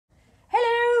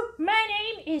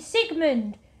is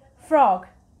Sigmund Frog.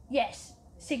 Yes,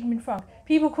 Sigmund Frog.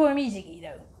 People call me Ziggy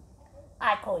though.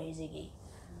 I call you Ziggy.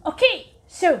 Okay,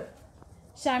 so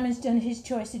Simon's done his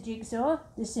choice of jigsaw,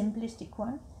 the simplistic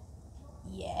one.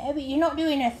 Yeah, but you're not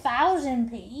doing 1,000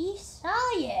 piece,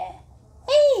 are you?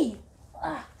 Hey!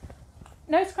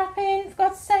 No scrapping, for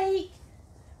God's sake.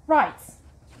 Right.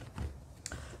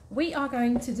 We are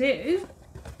going to do,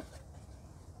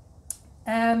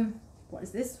 what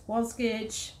is this?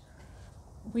 WASGIJ.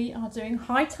 We are doing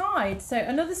High Tide. So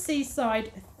another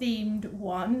Seaside themed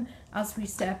one as we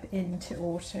step into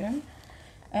autumn.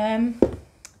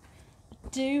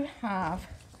 Do have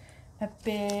a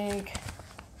big,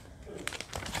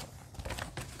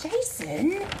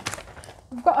 Jason,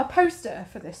 we've got a poster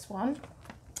for this one.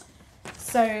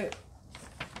 So,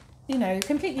 you know,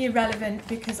 completely irrelevant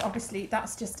because obviously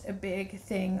that's just a big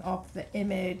thing of the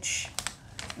image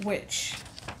which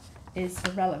is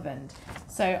irrelevant.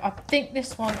 So I think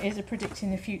this one is a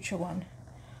predicting the future one.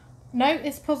 No,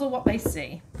 it's puzzle what they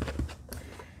see.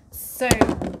 So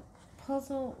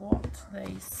puzzle what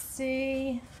they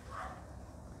see.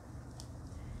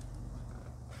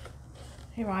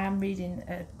 Here I am reading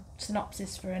a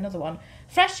synopsis for another one.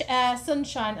 Fresh air,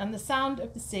 sunshine and the sound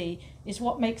of the sea is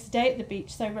what makes the day at the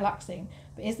beach so relaxing,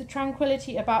 but is the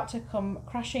tranquility about to come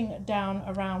crashing down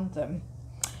around them?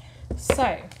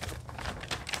 So,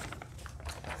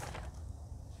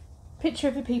 picture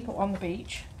of the people on the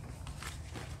beach.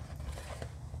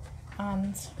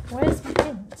 And where's my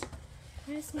hint?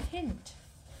 Where's my hint?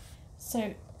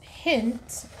 So,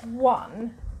 hint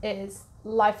 1 is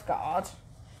lifeguard,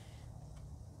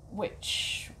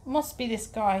 which must be this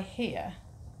guy here.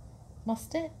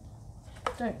 Must it?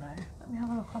 Don't know. Let me have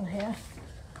a look on here.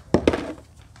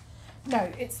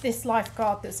 No, it's this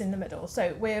lifeguard that's in the middle.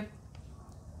 So we're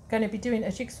going to be doing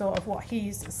a jigsaw of what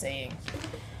he's seeing.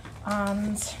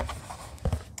 And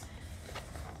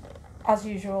as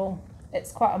usual,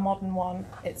 it's quite a modern one.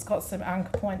 It's got some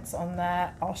anchor points on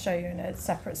there. I'll show you in a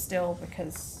separate still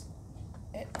because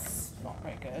it's not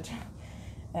very good.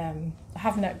 I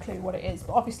have no clue what it is,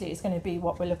 but obviously it's going to be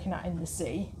what we're looking at in the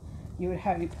sea, you would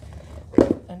hope,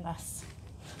 unless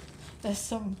there's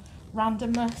some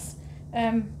randomness.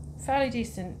 Fairly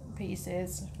decent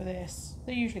pieces for this.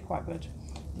 They're usually quite good,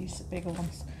 these bigger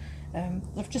ones.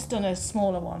 I've just done a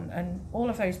smaller one and all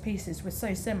of those pieces were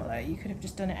so similar you could have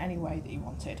just done it any way that you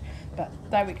wanted, but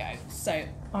there we go. So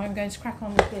I'm going to crack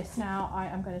on with this now. I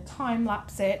am going to time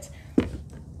lapse it.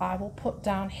 I will put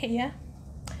down here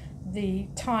the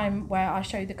time where I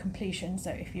show the completion. So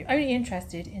if you're only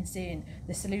interested in seeing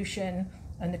the solution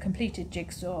and the completed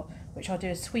jigsaw, which I'll do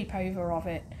a sweep over of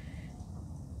it,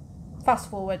 fast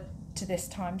forward to this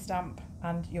timestamp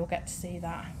and you'll get to see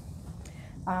that.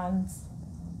 And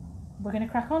we're going to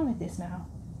crack on with this now.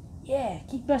 Yeah,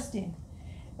 keep busting.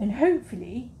 And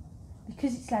hopefully,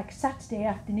 because it's like Saturday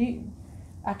afternoon,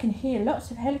 I can hear lots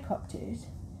of helicopters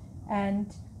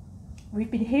and we've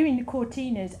been hearing the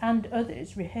Cortinas and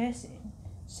others rehearsing,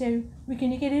 so we're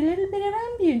going to get a little bit of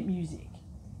ambient music.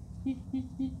 You're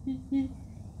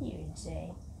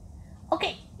insane.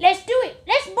 Okay, let's do it.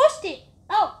 Let's bust it.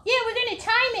 Oh, yeah, we're going to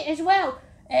time it as well.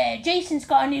 Jason's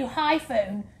got a new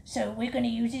iPhone, so we're going to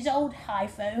use his old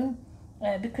iPhone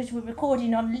because we're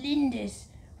recording on Linda's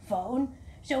phone.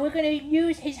 So we're going to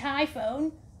use his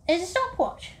iPhone as a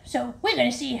stopwatch. So we're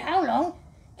going to see how long,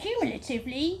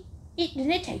 cumulatively, it's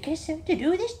going to take us to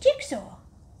do this jigsaw,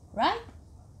 right?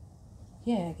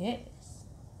 Yeah, I guess.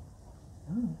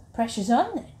 Pressure's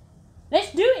on then.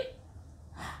 Let's do it.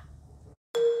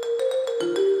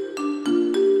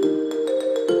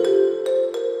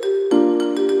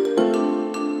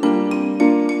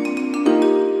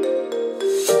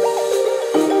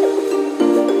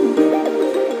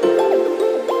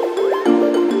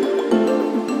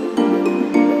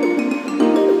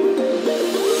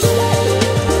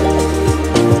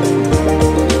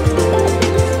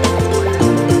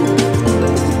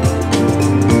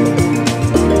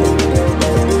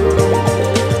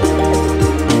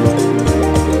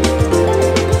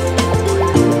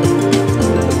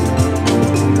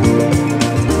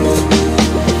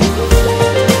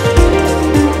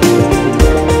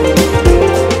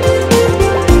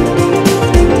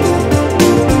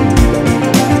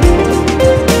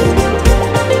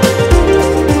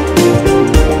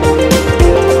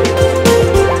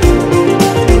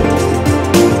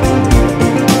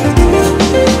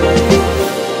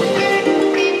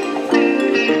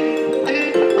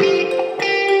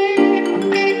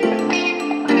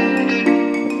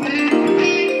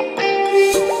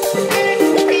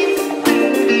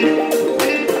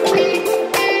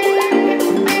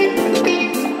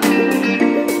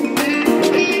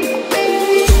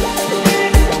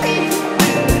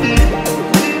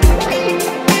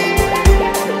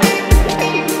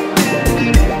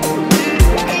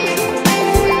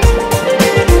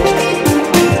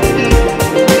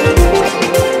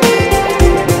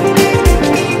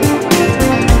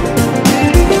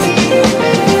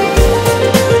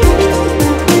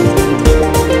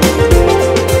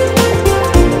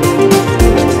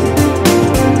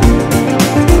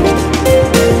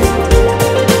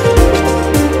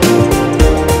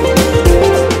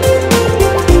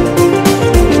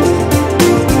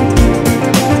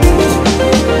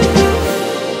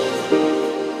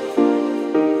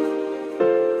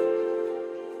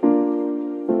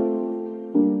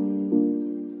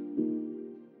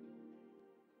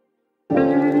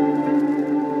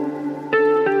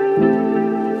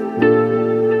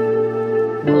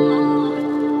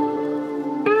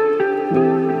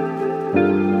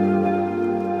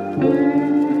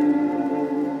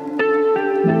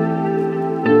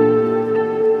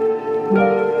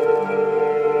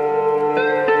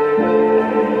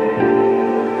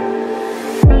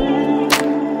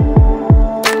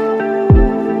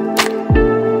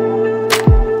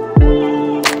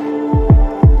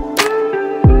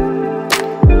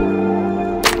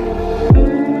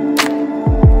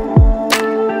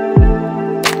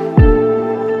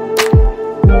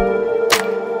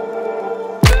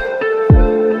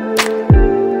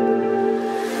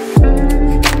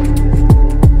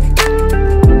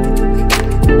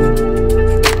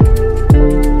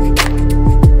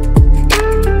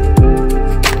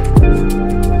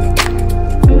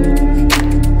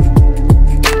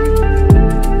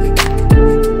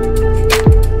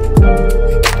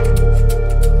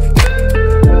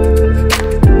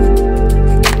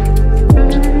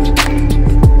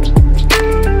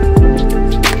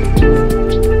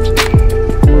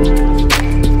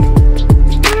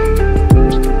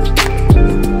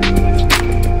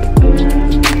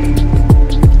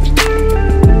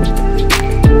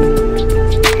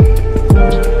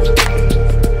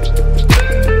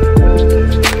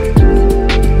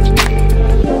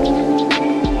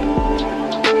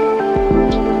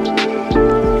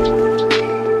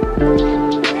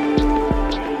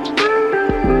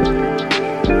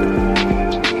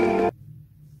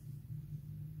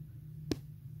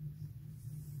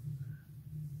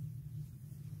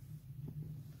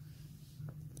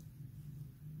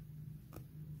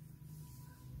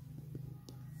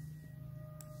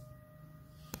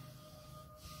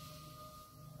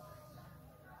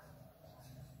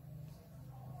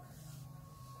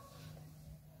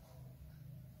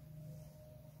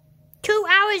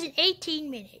 hours and 18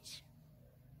 minutes.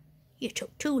 You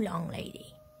took too long,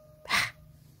 lady.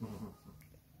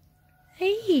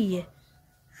 Hey,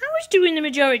 I was doing the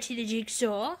majority of the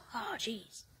jigsaw. Oh,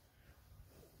 jeez.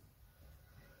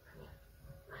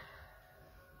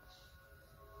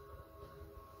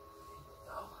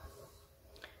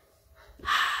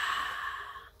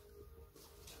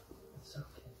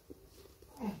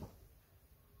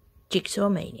 Jigsaw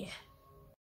mania.